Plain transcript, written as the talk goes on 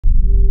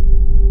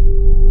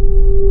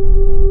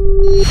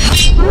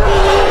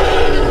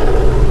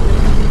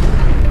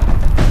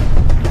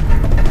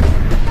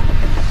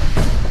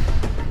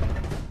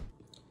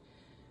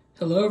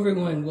Hello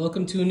everyone,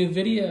 welcome to a new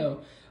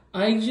video.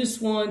 I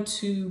just want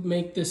to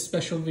make this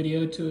special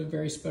video to a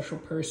very special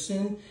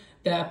person,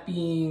 that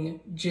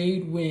being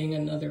Jade Wing,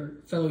 another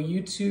fellow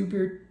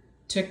YouTuber,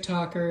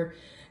 TikToker,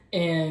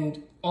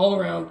 and all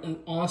around an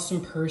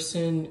awesome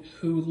person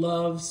who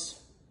loves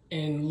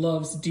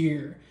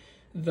deer,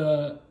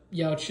 the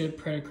Yautja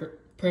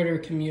predator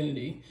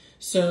community.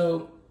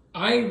 So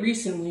I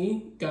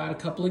recently got a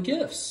couple of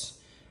gifts,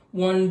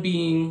 one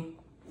being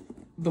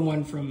the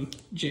one from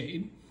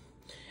Jade,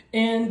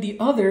 and the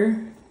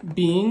other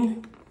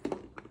being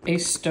a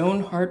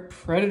Stoneheart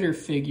Predator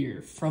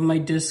figure from my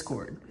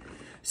Discord.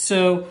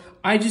 So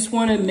I just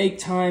want to make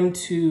time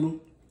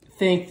to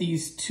thank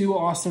these two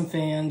awesome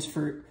fans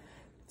for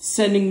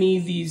sending me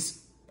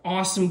these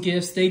awesome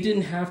gifts. They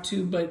didn't have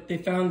to, but they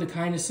found the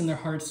kindness in their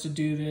hearts to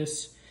do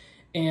this.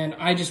 And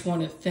I just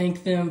want to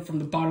thank them from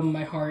the bottom of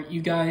my heart.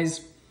 You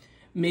guys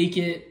make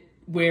it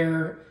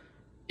where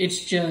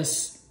it's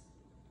just,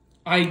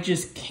 I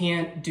just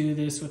can't do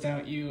this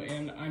without you,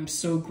 and I'm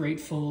so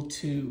grateful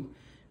to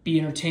be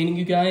entertaining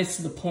you guys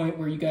to the point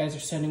where you guys are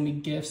sending me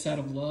gifts out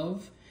of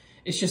love.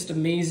 It's just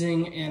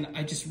amazing, and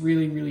I just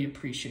really, really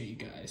appreciate you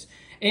guys.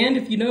 And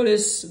if you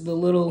notice the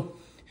little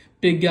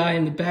big guy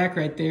in the back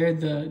right there,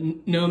 the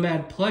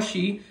Nomad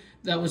plushie,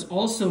 that was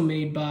also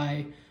made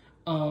by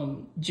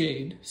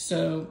Jade.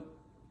 So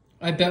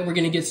I bet we're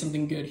gonna get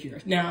something good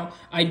here. Now,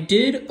 I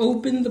did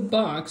open the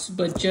box,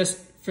 but just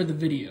for the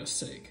video's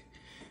sake.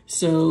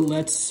 So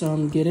let's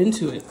get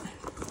into it.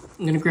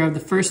 I'm gonna grab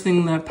the first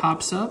thing that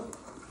pops up.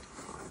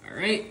 All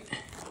right,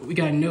 we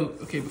got a note.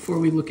 Okay, before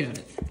we look at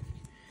it.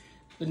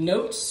 The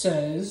note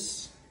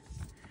says,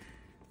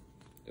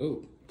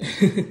 oh.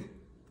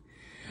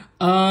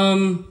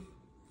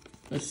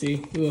 Let's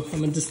see, oh,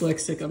 I'm a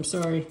dyslexic, I'm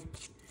sorry.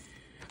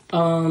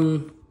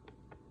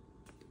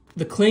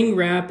 The cling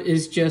wrap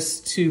is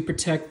just to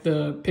protect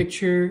the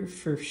picture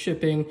for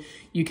shipping.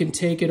 You can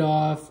take it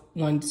off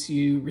once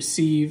you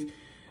receive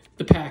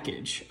the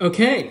package.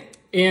 Okay,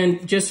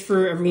 and just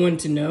for everyone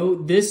to know,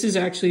 this is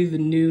actually the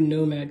new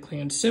Nomad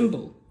Clan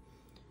symbol.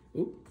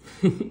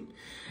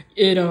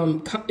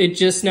 It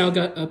just now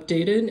got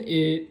updated.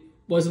 It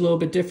was a little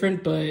bit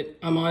different, but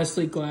I'm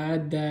honestly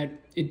glad that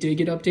it did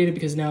get updated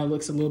because now it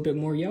looks a little bit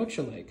more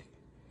Yautja-like.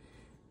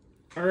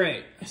 All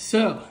right,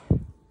 so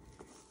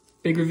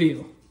big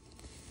reveal.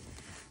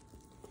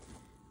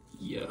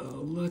 Yo,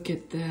 look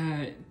at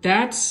that.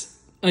 That's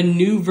a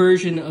new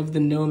version of the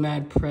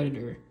Nomad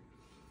Predator.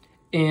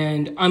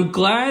 And I'm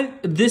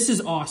glad, this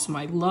is awesome.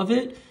 I love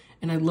it.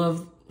 And I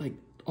love like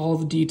all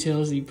the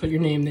details. You put your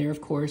name there, of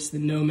course, the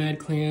Nomad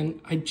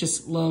Clan. I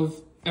just love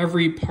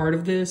every part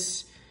of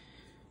this.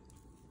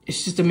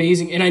 It's just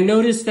amazing. And I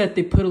noticed that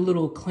they put a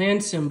little clan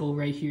symbol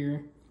right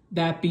here,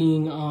 that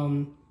being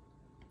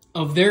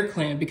of their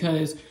clan,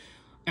 because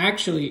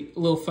actually a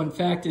little fun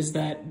fact is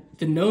that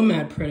the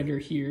Nomad Predator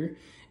here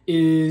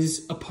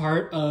is a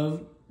part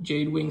of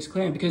Jade Wing's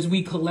clan, because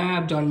we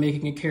collabed on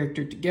making a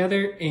character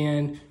together,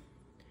 and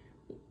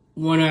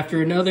one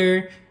after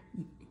another,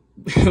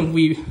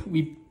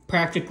 we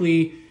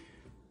practically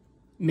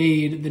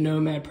made the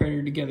Nomad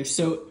Predator together.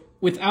 So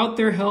without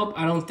their help,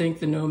 I don't think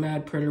the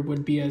Nomad Predator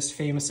would be as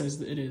famous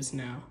as it is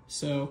now.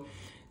 So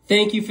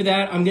thank you for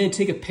that. I'm going to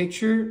take a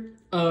picture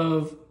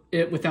of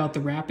it without the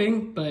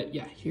wrapping, but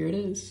yeah, here it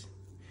is.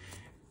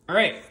 All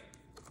right,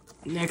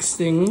 next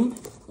thing,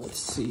 let's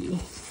see.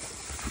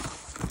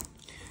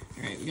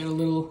 All right, we got a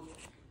little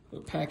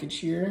package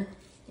here.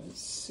 Let's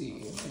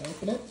see, can I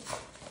open it?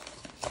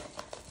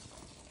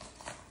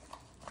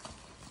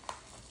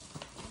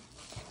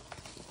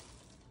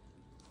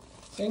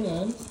 Hang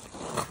on.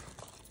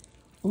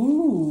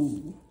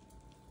 Ooh.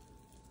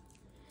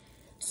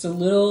 It's a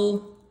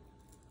little,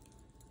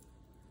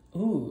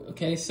 ooh,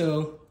 okay,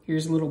 so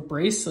here's a little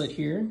bracelet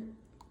here.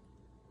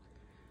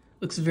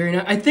 Looks very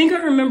nice. I think I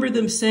remember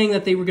them saying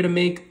that they were gonna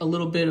make a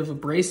little bit of a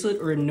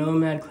bracelet or a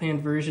Nomad Clan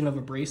version of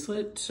a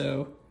bracelet.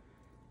 So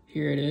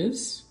here it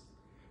is.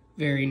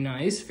 Very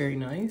nice, very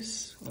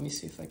nice. Let me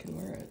see if I can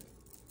wear it.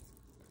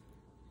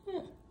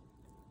 Yeah,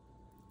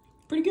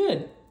 pretty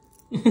good.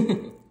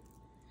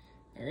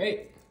 All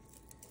right,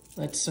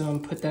 let's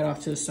put that off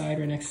to the side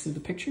right next to the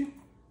picture.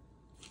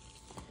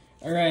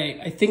 All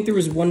right, I think there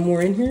was one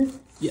more in here.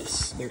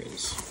 Yes, there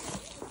is.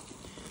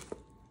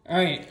 All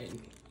right, it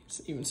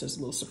even says a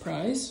little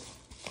surprise.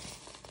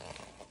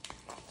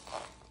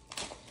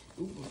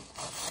 Ooh,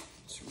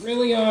 it's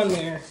really on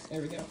there.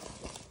 There we go.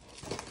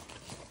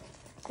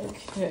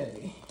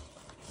 Okay.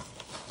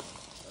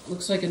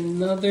 Looks like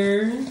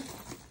another,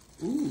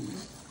 ooh.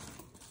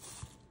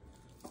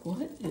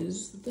 What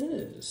is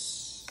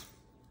this?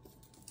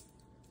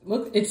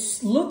 Look, it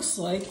looks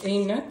like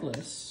a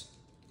necklace.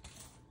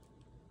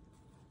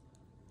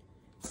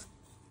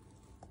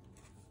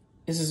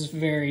 This is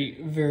very,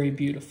 very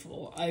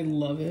beautiful. I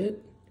love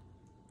it.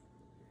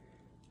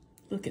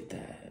 Look at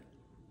that.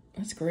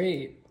 That's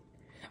great.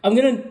 I'm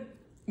gonna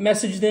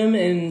message them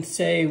and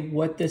say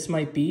what this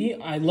might be.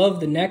 I love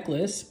the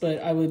necklace, but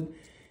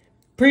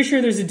pretty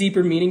sure there's a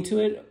deeper meaning to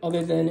it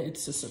other than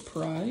it's a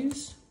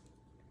surprise.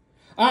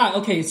 Ah,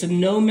 okay, it's a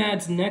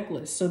Nomad's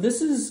necklace. So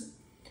this is,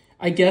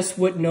 I guess,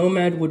 what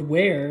Nomad would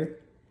wear.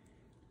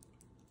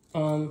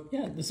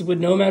 Yeah, this is what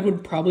Nomad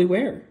would probably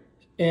wear.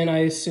 And I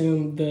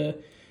assume the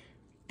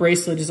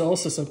bracelet is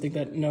also something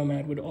that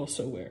Nomad would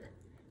also wear.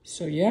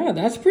 So yeah,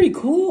 that's pretty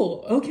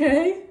cool.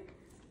 Okay.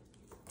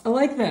 I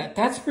like that.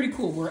 That's pretty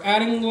cool. We're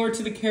adding lore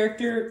to the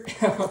character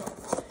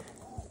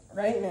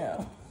right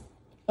now.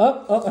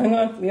 Oh, hang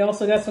on. We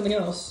also got something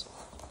else.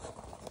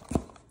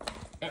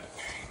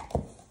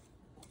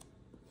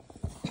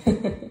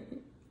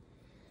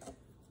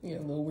 Yeah,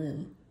 a little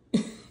worm. A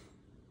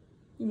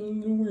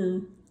little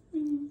worm.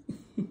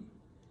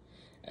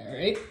 All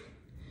right.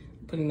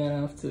 Putting that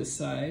off to the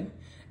side.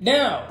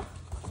 Now,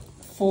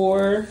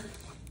 for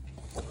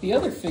the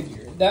other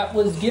figure that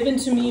was given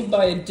to me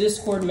by a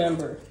Discord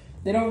member.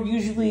 They don't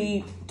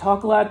usually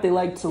talk a lot. They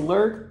like to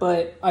lurk,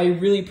 but I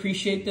really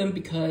appreciate them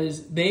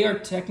because they are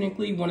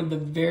technically one of the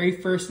very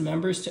first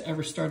members to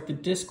ever start the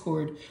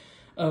Discord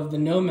of the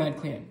Nomad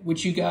Clan,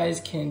 which you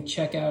guys can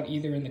check out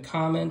either in the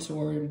comments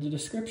or the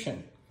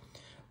description.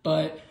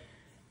 But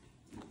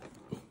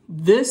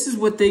this is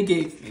what they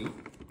gave me.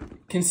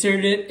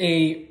 Considered it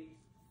a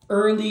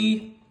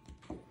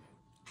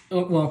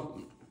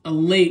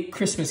late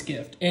Christmas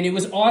gift. And it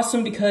was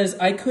awesome because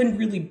I couldn't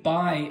really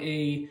buy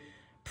a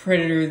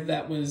Predator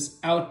that was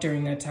out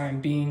during that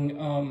time,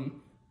 being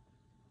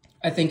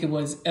I think it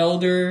was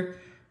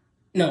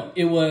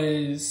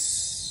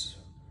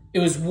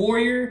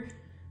Warrior,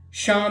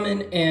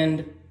 Shaman,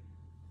 and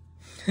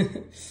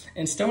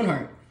and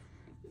Stoneheart.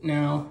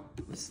 Now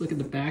let's look at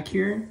the back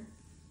here.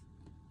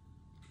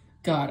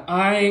 God,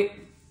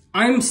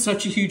 I'm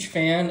such a huge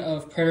fan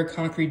of Predator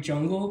Concrete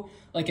Jungle.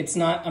 Like,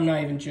 I'm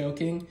not even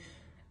joking.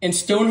 And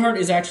Stoneheart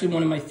is actually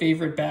one of my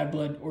favorite Bad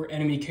Blood or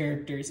enemy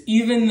characters.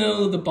 Even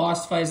though the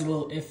boss fight is a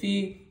little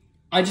iffy,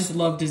 I just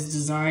loved his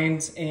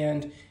designs,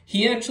 and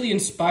he actually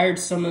inspired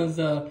some of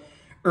the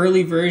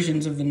early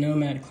versions of the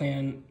Nomad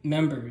Clan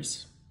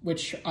members,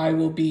 which I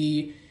will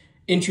be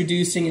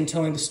introducing and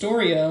telling the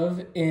story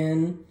of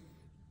in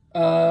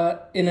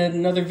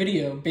another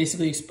video,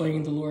 basically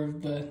explaining the lore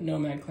of the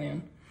Nomad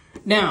Clan.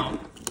 Now,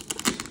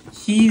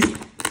 he's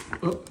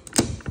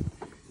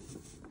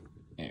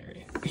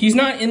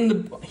not in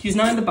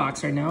the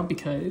box right now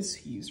because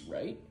he's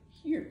right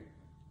here.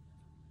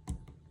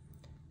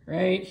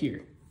 Right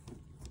here.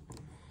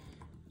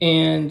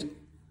 And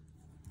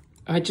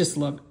I just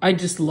love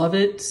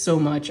it so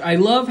much. I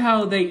love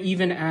how they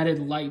even added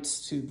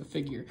lights to the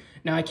figure.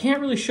 Now, I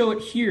can't really show it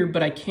here,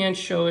 but I can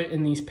show it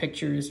in these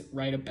pictures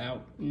right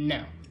about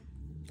now.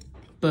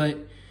 But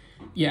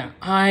yeah,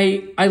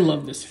 I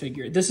love this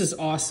figure. This is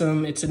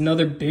awesome. It's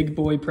another big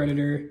boy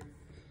Predator.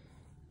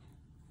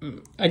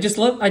 I just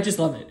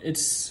love it.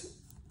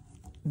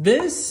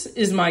 This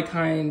is my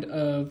kind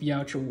of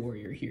Yautja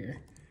warrior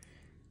here.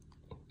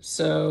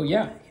 So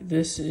yeah,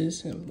 this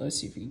is him. Let's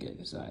see if we can get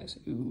his eyes.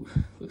 Ooh,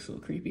 looks a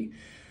little creepy.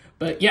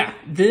 But yeah,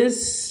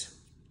 this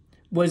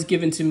was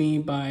given to me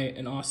by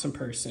an awesome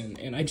person,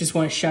 and I just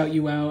want to shout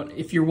you out.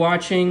 If you're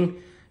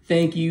watching,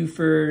 thank you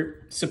for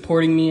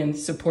supporting me and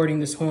supporting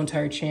this whole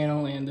entire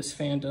channel and this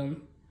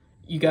fandom.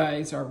 You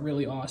guys are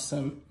really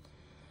awesome.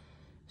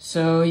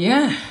 So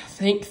yeah,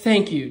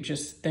 thank you.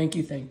 Just thank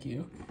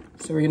you.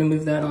 So we're gonna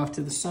move that off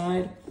to the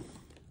side.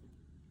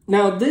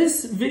 Now,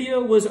 this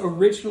video was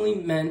originally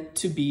meant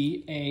to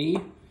be a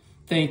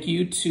thank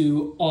you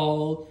to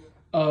all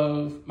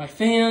of my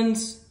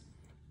fans,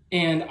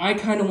 and I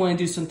kind of want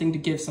to do something to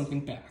give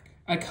something back.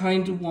 I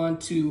kind of want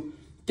to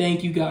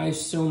thank you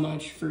guys so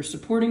much for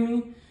supporting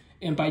me,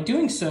 and by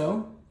doing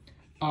so,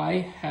 I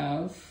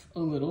have a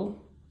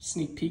little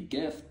sneak peek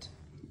gift,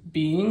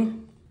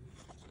 being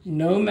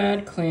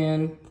Nomad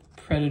Clan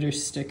Predator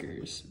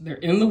stickers. They're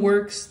in the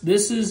works.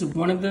 This is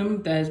one of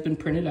them that has been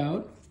printed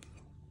out.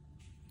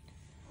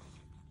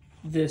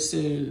 This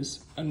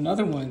is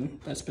another one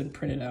that's been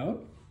printed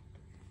out.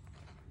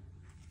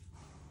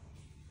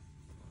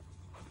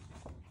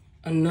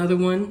 Another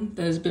one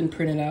that has been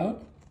printed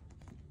out.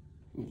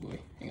 Oh boy,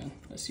 hang on.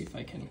 Let's see if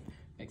I can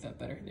make that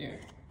better.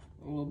 There,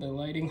 a little bit of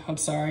lighting. I'm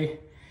sorry.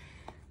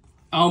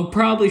 I'll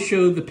probably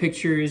show the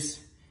pictures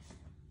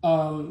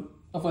of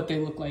what they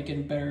look like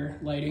in better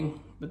lighting,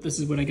 but this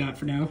is what I got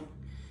for now.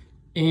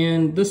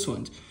 And this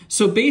one.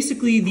 So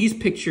basically these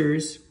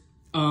pictures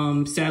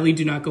sadly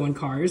do not go in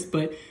cars,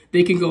 but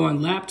they can go on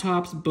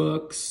laptops,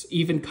 books,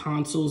 even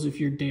consoles if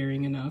you're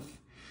daring enough.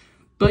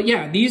 But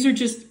yeah, these are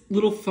just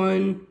little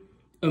fun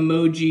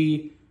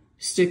emoji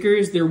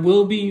stickers. There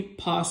will be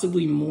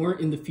possibly more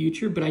in the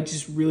future, but I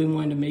just really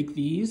wanted to make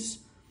these.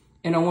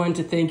 And I wanted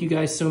to thank you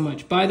guys so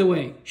much. By the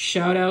way,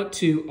 shout out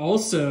to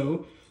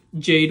also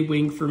Jade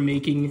Wing for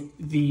making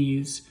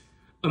these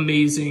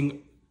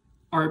amazing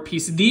art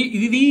pieces.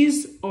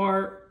 These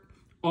are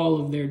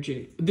all of their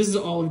Jade. This is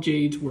all of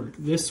Jade's work.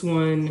 This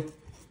one,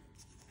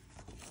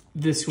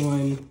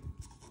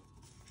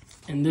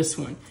 and this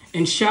one.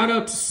 And shout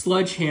out to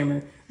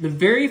Sludgehammer, the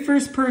very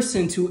first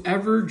person to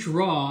ever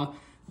draw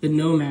the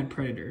Nomad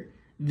Predator.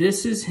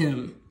 This is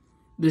him.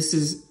 This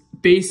is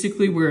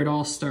basically where it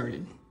all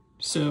started.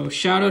 So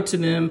shout out to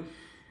them,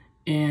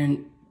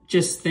 and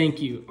just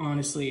thank you,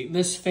 honestly.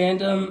 This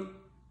fandom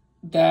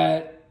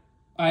that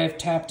I have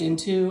tapped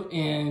into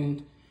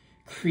and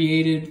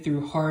created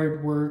through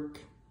hard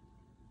work,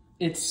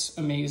 it's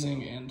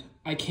amazing, and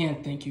I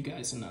can't thank you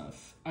guys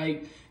enough.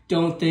 I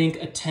don't think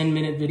a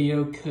 10-minute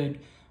video could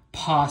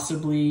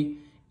possibly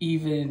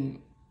even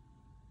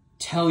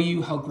tell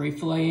you how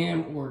grateful I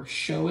am or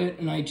show it,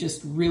 and I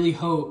just really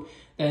hope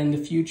that in the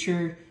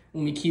future,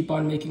 when we keep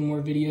on making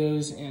more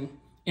videos and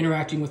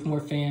interacting with more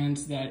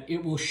fans, that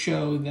it will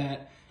show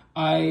that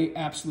I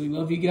absolutely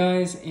love you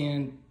guys,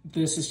 and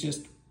this is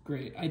just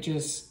great. I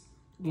just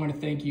want to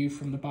thank you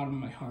from the bottom of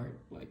my heart.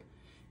 Like,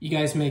 you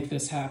guys make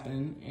this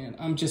happen, and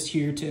I'm just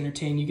here to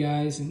entertain you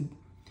guys and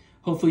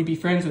hopefully be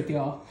friends with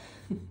y'all.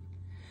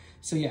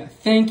 So yeah,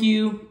 thank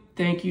you,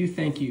 thank you,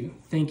 thank you.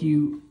 Thank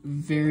you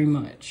very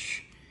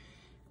much.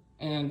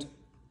 And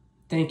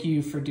thank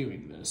you for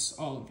doing this,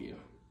 all of you.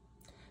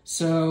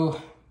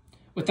 So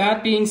with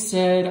that being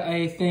said,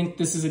 I think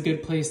this is a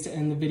good place to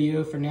end the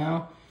video for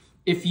now.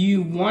 If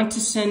you want to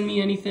send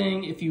me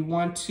anything, if you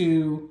want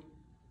to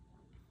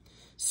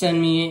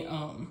send me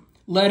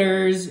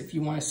letters, if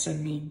you want to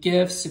send me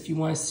gifts, if you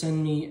want to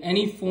send me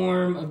any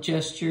form of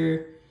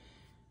gesture,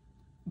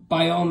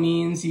 by all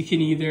means, you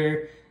can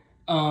either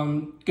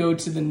go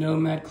to the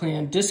Nomad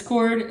Clan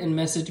Discord and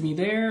message me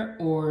there,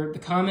 or the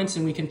comments,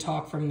 and we can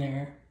talk from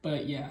there.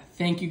 But yeah,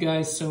 thank you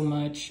guys so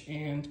much,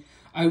 and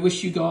I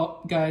wish you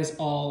guys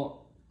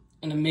all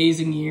an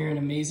amazing year, an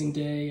amazing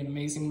day, an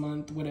amazing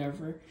month,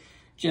 whatever.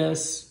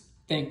 Just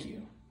thank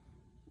you.